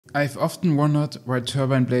I've often wondered why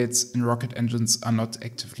turbine blades in rocket engines are not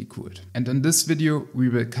actively cooled, and in this video we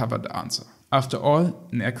will cover the answer. After all,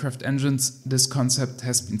 in aircraft engines, this concept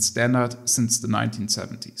has been standard since the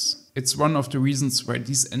 1970s. It's one of the reasons why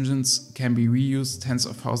these engines can be reused tens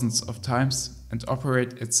of thousands of times and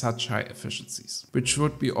operate at such high efficiencies, which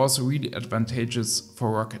would be also really advantageous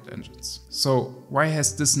for rocket engines. So why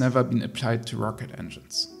has this never been applied to rocket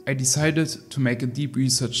engines? I decided to make a deep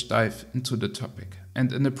research dive into the topic,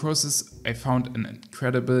 and in the process I found an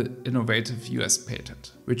incredible, innovative US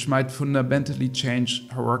patent, which might fundamentally change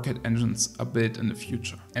how rocket engines are built in the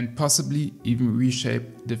future, and possibly even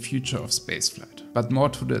reshape the future of spaceflight. But more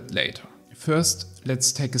to that later. First,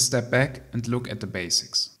 let's take a step back and look at the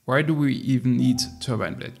basics. Why do we even need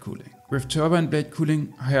turbine blade cooling? With turbine blade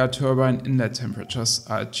cooling, higher turbine inlet temperatures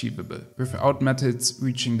are achievable, without metals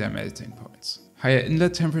reaching their melting points. Higher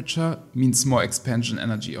inlet temperature means more expansion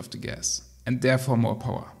energy of the gas, and therefore more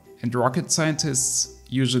power. And rocket scientists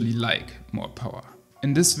usually like more power.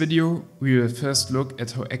 In this video, we will first look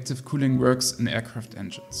at how active cooling works in aircraft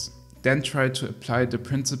engines. Then try to apply the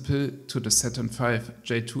principle to the Saturn V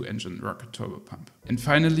J2 engine rocket turbopump. And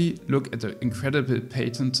finally, look at the incredible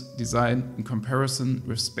patent design in comparison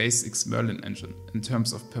with SpaceX Merlin engine in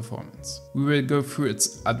terms of performance. We will go through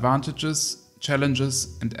its advantages,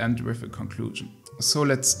 challenges, and end with a conclusion. So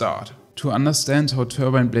let's start. To understand how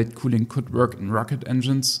turbine blade cooling could work in rocket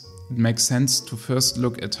engines, it makes sense to first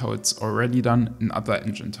look at how it's already done in other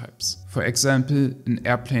engine types. For example, in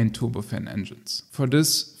airplane turbofan engines. For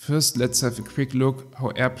this, first let's have a quick look how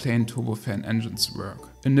airplane turbofan engines work.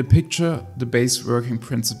 In the picture, the base working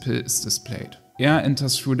principle is displayed. Air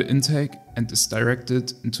enters through the intake and is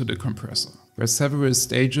directed into the compressor, where several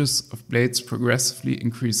stages of blades progressively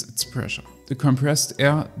increase its pressure. The compressed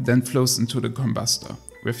air then flows into the combustor,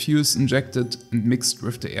 where fuel is injected and mixed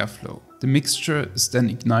with the airflow. The mixture is then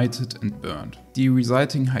ignited and burned. The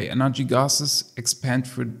resulting high energy gases expand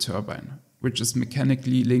through the turbine, which is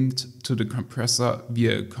mechanically linked to the compressor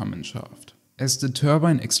via a common shaft. As the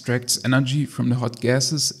turbine extracts energy from the hot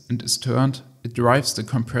gases and is turned, it drives the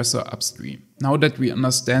compressor upstream. Now that we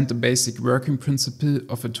understand the basic working principle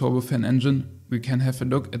of a turbofan engine, we can have a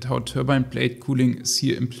look at how turbine blade cooling is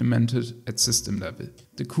here implemented at system level.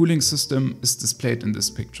 The cooling system is displayed in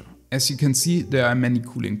this picture. As you can see, there are many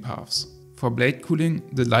cooling paths. For blade cooling,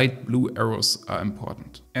 the light blue arrows are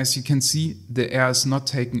important. As you can see, the air is not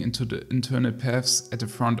taken into the internal paths at the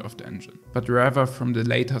front of the engine, but rather from the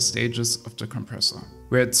later stages of the compressor,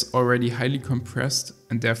 where it's already highly compressed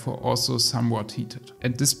and therefore also somewhat heated.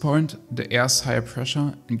 At this point, the air's higher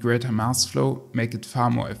pressure and greater mass flow make it far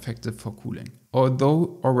more effective for cooling.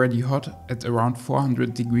 Although already hot at around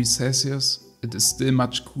 400 degrees Celsius, it is still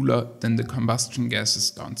much cooler than the combustion gases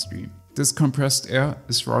downstream. This compressed air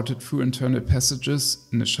is routed through internal passages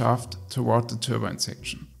in the shaft toward the turbine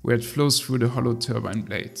section, where it flows through the hollow turbine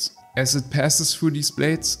blades. As it passes through these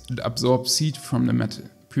blades, it absorbs heat from the metal,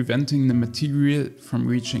 preventing the material from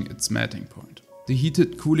reaching its melting point. The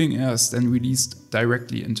heated cooling air is then released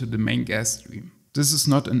directly into the main gas stream. This is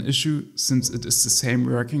not an issue since it is the same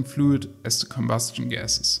working fluid as the combustion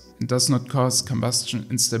gases and does not cause combustion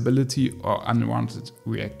instability or unwanted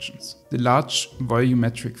reactions. The large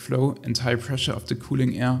volumetric flow and high pressure of the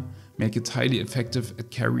cooling air make it highly effective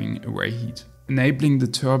at carrying away heat, enabling the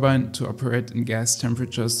turbine to operate in gas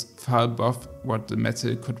temperatures far above what the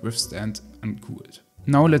metal could withstand uncooled.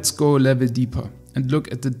 Now let's go a level deeper and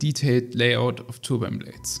look at the detailed layout of turbine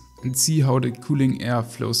blades and see how the cooling air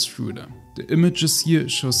flows through them. The images here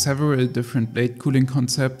show several different blade cooling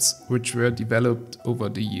concepts which were developed over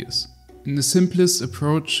the years. In the simplest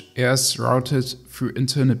approach, air is routed through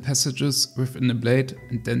internal passages within the blade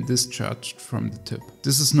and then discharged from the tip.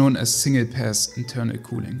 This is known as single-pass internal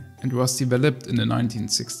cooling and was developed in the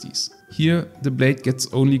 1960s. Here, the blade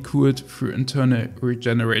gets only cooled through internal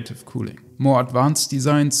regenerative cooling. More advanced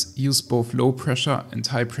designs use both low pressure and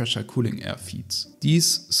high pressure cooling air feeds.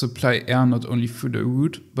 These supply air not only through the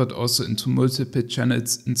root but also into multiple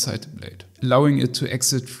channels inside the blade, allowing it to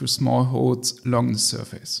exit through small holes along the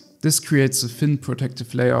surface. This creates a thin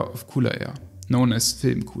protective layer of cooler air, known as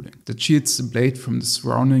film cooling, that shields the blade from the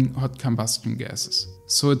surrounding hot combustion gases.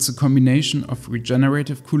 So it's a combination of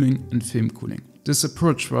regenerative cooling and film cooling. This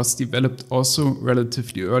approach was developed also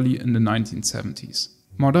relatively early in the 1970s.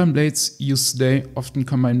 Modern blades used today often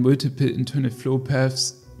combine multiple internal flow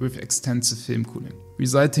paths with extensive film cooling,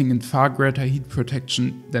 resulting in far greater heat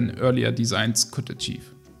protection than earlier designs could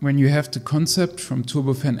achieve. When you have the concept from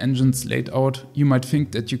turbofan engines laid out, you might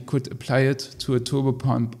think that you could apply it to a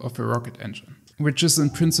turbopump of a rocket engine, which is in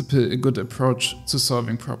principle a good approach to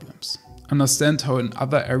solving problems. understand how in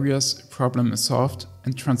other areas a problem is solved,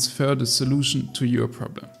 and transfer the solution to your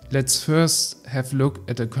problem. Let's first have a look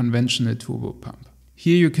at a conventional turbopump.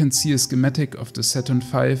 Here you can see a schematic of the Saturn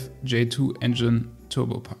V J2 engine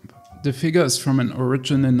turbopump. The figure is from an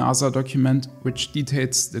original NASA document which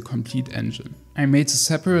details the complete engine. I made a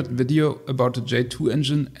separate video about the J2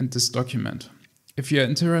 engine and this document. If you are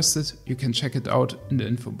interested, you can check it out in the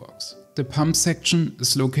info box. The pump section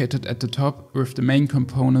is located at the top with the main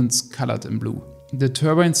components colored in blue. The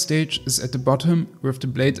turbine stage is at the bottom with the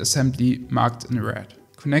blade assembly marked in red.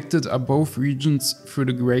 Connected are both regions through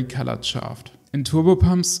the grey colored shaft. In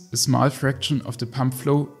turbopumps, a small fraction of the pump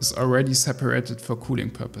flow is already separated for cooling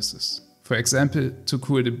purposes. For example, to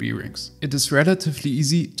cool the bearings. It is relatively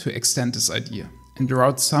easy to extend this idea and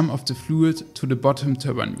route some of the fluid to the bottom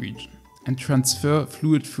turbine region and transfer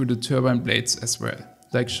fluid through the turbine blades as well,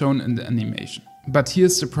 like shown in the animation. But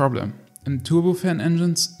here's the problem. In turbofan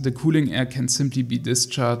engines, the cooling air can simply be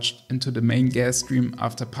discharged into the main gas stream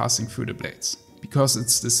after passing through the blades, because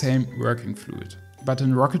it's the same working fluid. But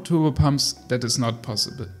in rocket turbopumps, that is not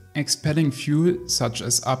possible. Expelling fuel, such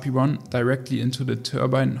as RP1, directly into the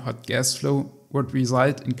turbine hot gas flow would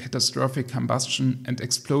result in catastrophic combustion and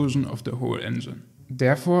explosion of the whole engine.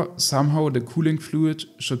 Therefore, somehow the cooling fluid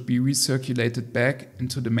should be recirculated back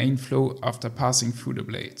into the main flow after passing through the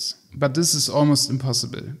blades. But this is almost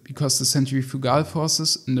impossible, because the centrifugal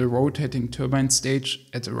forces in the rotating turbine stage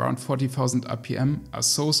at around 40,000 RPM are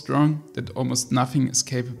so strong that almost nothing is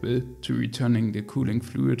capable to returning the cooling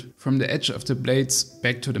fluid from the edge of the blades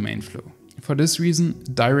back to the main flow. For this reason,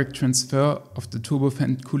 direct transfer of the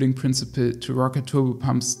turbofan cooling principle to rocket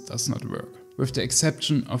turbopumps does not work, with the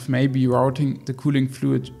exception of maybe routing the cooling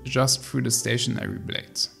fluid just through the stationary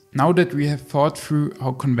blades. Now that we have thought through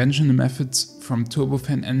how conventional methods from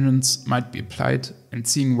turbofan engines might be applied and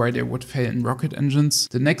seeing why they would fail in rocket engines,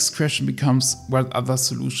 the next question becomes what other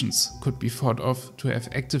solutions could be thought of to have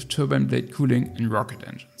active turbine blade cooling in rocket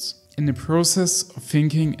engines. In the process of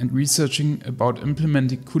thinking and researching about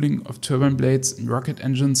implementing cooling of turbine blades in rocket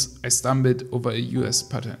engines, I stumbled over a US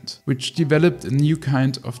patent, which developed a new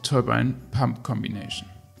kind of turbine pump combination.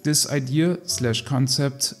 This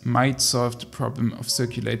idea/concept might solve the problem of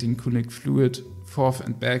circulating cooling fluid forth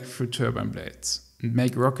and back through turbine blades and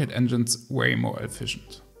make rocket engines way more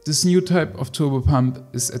efficient. This new type of turbopump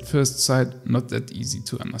is at first sight not that easy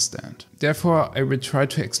to understand. Therefore, I will try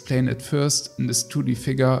to explain it first in this 2D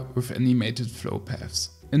figure with animated flow paths.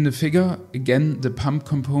 In the figure, again, the pump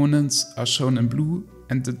components are shown in blue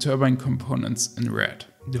and the turbine components in red.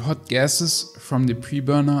 The hot gases from the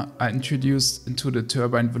preburner are introduced into the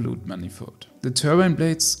turbine volute manifold. The turbine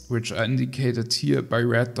blades, which are indicated here by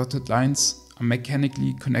red dotted lines, are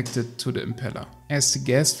mechanically connected to the impeller. As the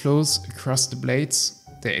gas flows across the blades,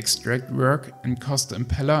 they extract work and cause the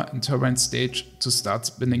impeller and turbine stage to start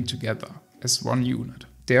spinning together as one unit.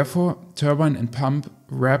 Therefore, turbine and pump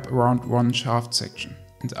wrap around one shaft section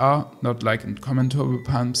and are, not like in common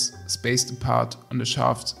turbopumps, spaced apart on the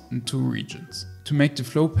shaft in two regions. To make the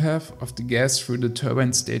flow path of the gas through the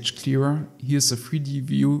turbine stage clearer, here's a 3D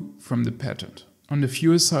view from the patent. On the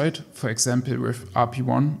fuel side, for example with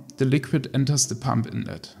RP1, the liquid enters the pump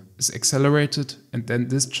inlet, is accelerated and then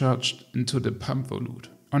discharged into the pump volute.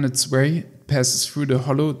 On its way, it passes through the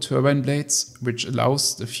hollow turbine blades, which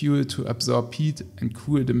allows the fuel to absorb heat and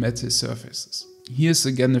cool the metal surfaces. Here's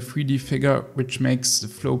again a 3D figure which makes the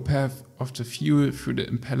flow path of the fuel through the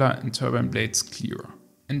impeller and turbine blades clearer.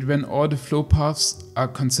 And when all the flow paths are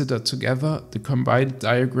considered together, the combined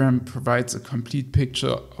diagram provides a complete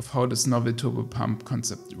picture of how this novel turbopump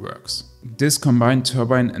concept works. This combined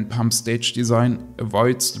turbine and pump stage design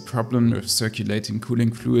avoids the problem with circulating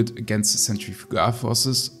cooling fluid against the centrifugal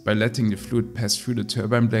forces by letting the fluid pass through the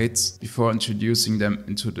turbine blades before introducing them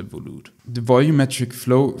into the volute. The volumetric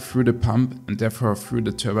flow through the pump and therefore through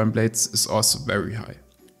the turbine blades is also very high,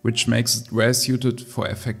 which makes it well suited for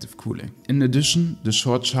effective cooling. In addition, the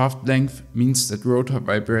short shaft length means that rotor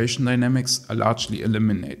vibration dynamics are largely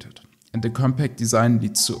eliminated, and the compact design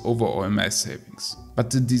leads to overall mass savings. But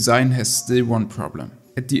the design has still one problem.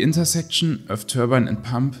 At the intersection of turbine and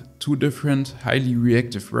pump, two different, highly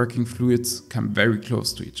reactive working fluids come very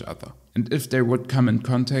close to each other. And if they would come in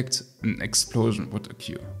contact, an explosion would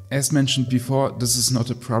occur. As mentioned before, this is not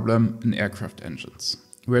a problem in aircraft engines,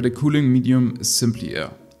 where the cooling medium is simply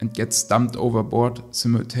air and gets dumped overboard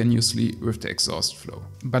simultaneously with the exhaust flow.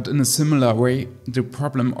 But in a similar way, the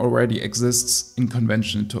problem already exists in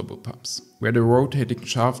conventional turbopumps, where the rotating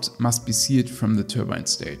shaft must be sealed from the turbine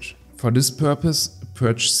stage. For this purpose,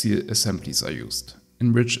 purge seal assemblies are used,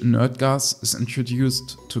 in which inert gas is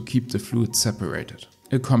introduced to keep the fluid separated.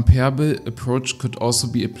 A comparable approach could also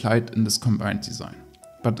be applied in this combined design.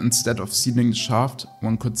 But instead of sealing the shaft,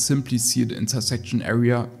 one could simply seal the intersection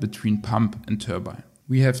area between pump and turbine.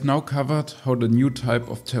 We have now covered how the new type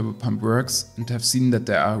of turbopump works and have seen that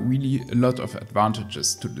there are really a lot of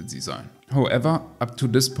advantages to the design. However, up to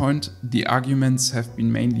this point, the arguments have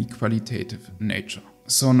been mainly qualitative in nature.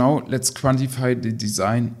 So now let's quantify the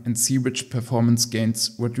design and see which performance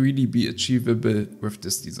gains would really be achievable with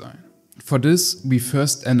this design. For this, we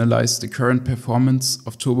first analyze the current performance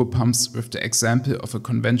of turbopumps with the example of a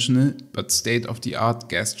conventional but state-of-the-art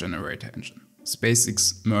gas generator engine,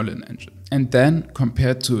 SpaceX Merlin engine, and then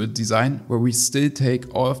compare to a design where we still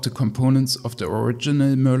take all of the components of the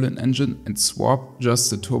original Merlin engine and swap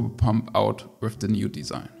just the turbopump out with the new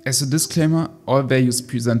design. As a disclaimer, all values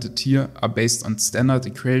presented here are based on standard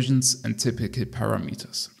equations and typical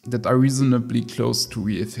parameters that are reasonably close to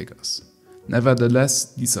real figures.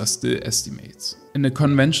 Nevertheless, these are still estimates. In a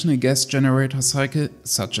conventional gas generator cycle,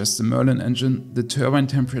 such as the Merlin engine, the turbine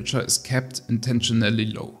temperature is kept intentionally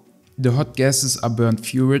low. The hot gases are burned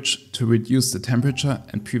fuel-rich to reduce the temperature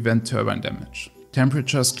and prevent turbine damage.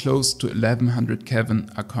 Temperatures close to 1100 Kelvin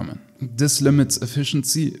are common. This limits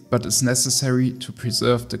efficiency but is necessary to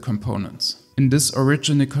preserve the components. In this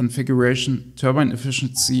original configuration, turbine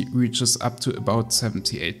efficiency reaches up to about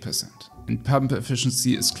 78%, and pump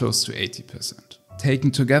efficiency is close to 80%.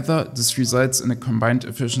 Taken together, this results in a combined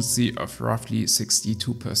efficiency of roughly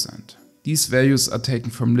 62%. These values are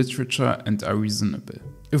taken from literature and are reasonable.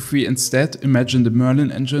 If we instead imagine the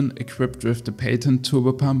Merlin engine equipped with the patent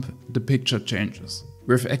turbopump, the picture changes.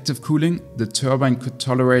 With active cooling, the turbine could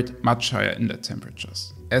tolerate much higher inlet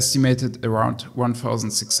temperatures, estimated around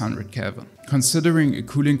 1600 Kelvin. Considering a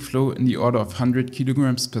cooling flow in the order of 100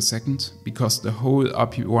 kg per second, because the whole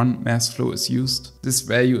RP1 mass flow is used, this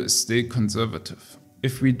value is still conservative.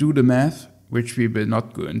 If we do the math, which we will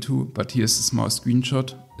not go into, but here's a small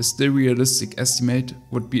screenshot, a still realistic estimate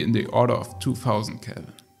would be in the order of 2000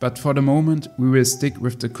 Kelvin. But for the moment, we will stick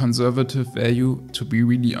with the conservative value to be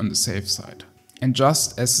really on the safe side. And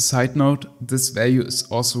just as a side note, this value is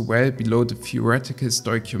also well below the theoretical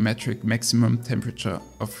stoichiometric maximum temperature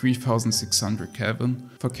of 3600 Kelvin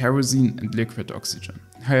for kerosene and liquid oxygen.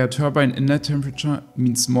 Higher turbine inlet temperature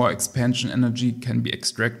means more expansion energy can be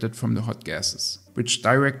extracted from the hot gases, which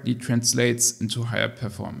directly translates into higher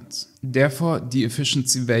performance. Therefore, the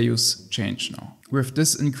efficiency values change now. With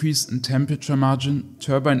this increase in temperature margin,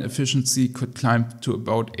 turbine efficiency could climb to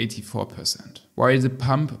about 84%, while the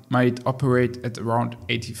pump might operate at around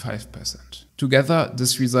 85%. Together,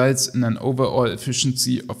 this results in an overall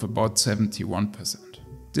efficiency of about 71%.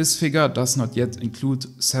 This figure does not yet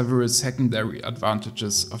include several secondary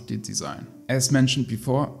advantages of the design. As mentioned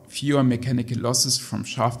before, fewer mechanical losses from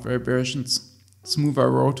shaft vibrations, smoother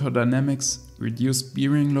rotor dynamics, reduced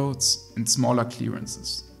bearing loads, and smaller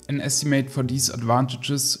clearances. An estimate for these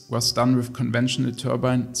advantages was done with conventional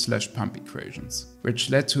turbine/pump equations, which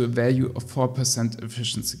led to a value of 4%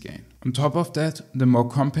 efficiency gain. On top of that, the more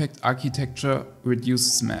compact architecture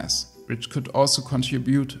reduces mass, which could also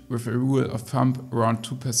contribute with a rule of thumb around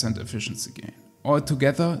 2% efficiency gain.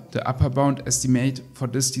 Altogether, the upper bound estimate for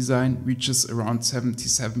this design reaches around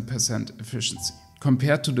 77% efficiency.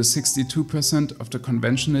 Compared to the 62% of the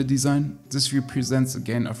conventional design, this represents a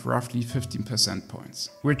gain of roughly 15 percentage points,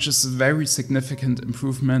 which is a very significant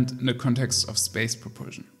improvement in the context of space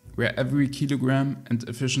propulsion, where every kilogram and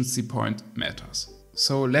efficiency point matters.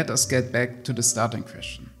 So let us get back to the starting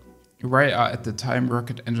question. Why are at the time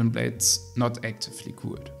rocket engine blades not actively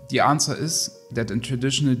cooled? The answer is that in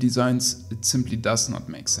traditional designs it simply does not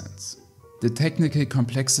make sense. The technical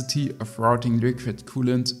complexity of routing liquid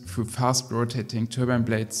coolant through fast rotating turbine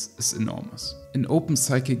blades is enormous. In open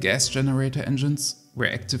cycle gas generator engines,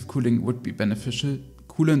 where active cooling would be beneficial,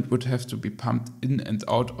 coolant would have to be pumped in and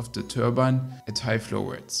out of the turbine at high flow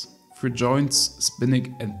rates, through joints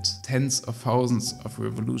spinning at tens of thousands of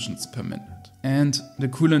revolutions per minute. And the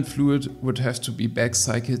coolant fluid would have to be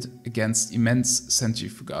backcycled against immense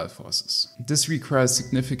centrifugal forces. This requires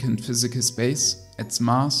significant physical space, adds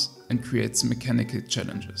mass, and creates mechanical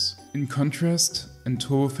challenges. In contrast, in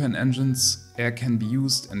turbofan engines, air can be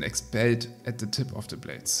used and expelled at the tip of the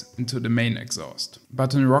blades into the main exhaust.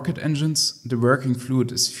 But in rocket engines, the working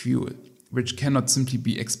fluid is fuel, which cannot simply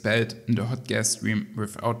be expelled in the hot gas stream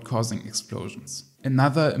without causing explosions.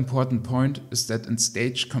 Another important point is that in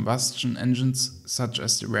staged combustion engines, such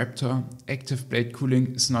as the Raptor, active blade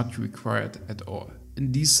cooling is not required at all.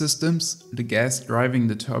 In these systems, the gas driving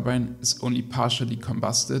the turbine is only partially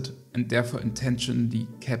combusted and therefore intentionally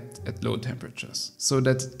kept at low temperatures, so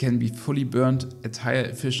that it can be fully burned at higher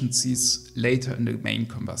efficiencies later in the main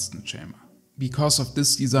combustion chamber. Because of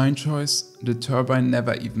this design choice, the turbine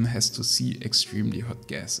never even has to see extremely hot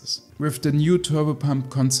gases. With the new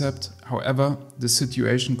turbopump concept, however, the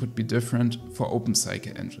situation could be different for open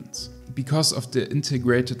cycle engines. Because of the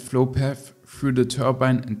integrated flow path through the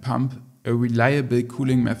turbine and pump, a reliable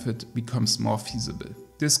cooling method becomes more feasible.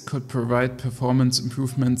 This could provide performance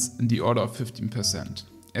improvements in the order of 15%.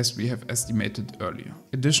 As we have estimated earlier.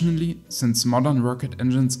 Additionally, since modern rocket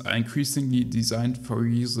engines are increasingly designed for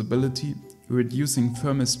reusability, reducing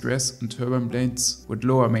thermal stress on turbine blades would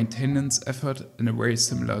lower maintenance effort in a way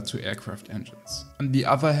similar to aircraft engines. On the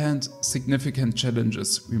other hand, significant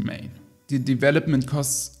challenges remain. The development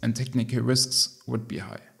costs and technical risks would be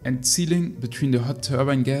high. And sealing between the hot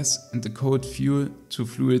turbine gas and the cold fuel to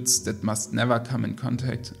fluids that must never come in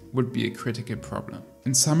contact would be a critical problem.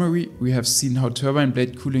 In summary, we have seen how turbine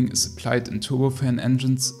blade cooling is applied in turbofan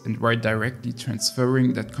engines and why directly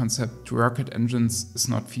transferring that concept to rocket engines is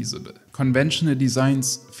not feasible. Conventional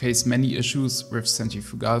designs face many issues with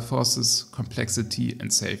centrifugal forces, complexity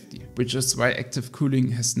and safety, which is why active cooling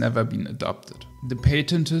has never been adopted. The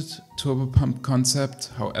patented turbopump concept,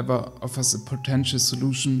 however, offers a potential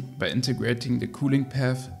solution by integrating the cooling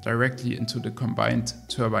path directly into the combined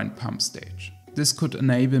turbine pump stage. This could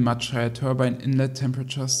enable much higher turbine inlet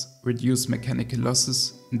temperatures, reduce mechanical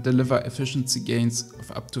losses, and deliver efficiency gains of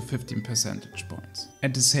up to 15 percentage points.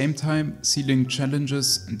 At the same time, sealing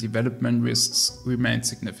challenges and development risks remain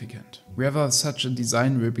significant. Whether such a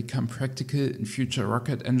design will become practical in future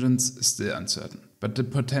rocket engines is still uncertain, but the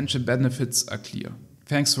potential benefits are clear.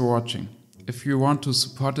 Thanks for watching. If you want to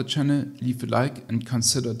support the channel, leave a like and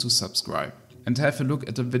consider to subscribe. And have a look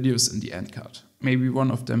at the videos in the end card. Maybe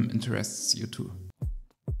one of them interests you too.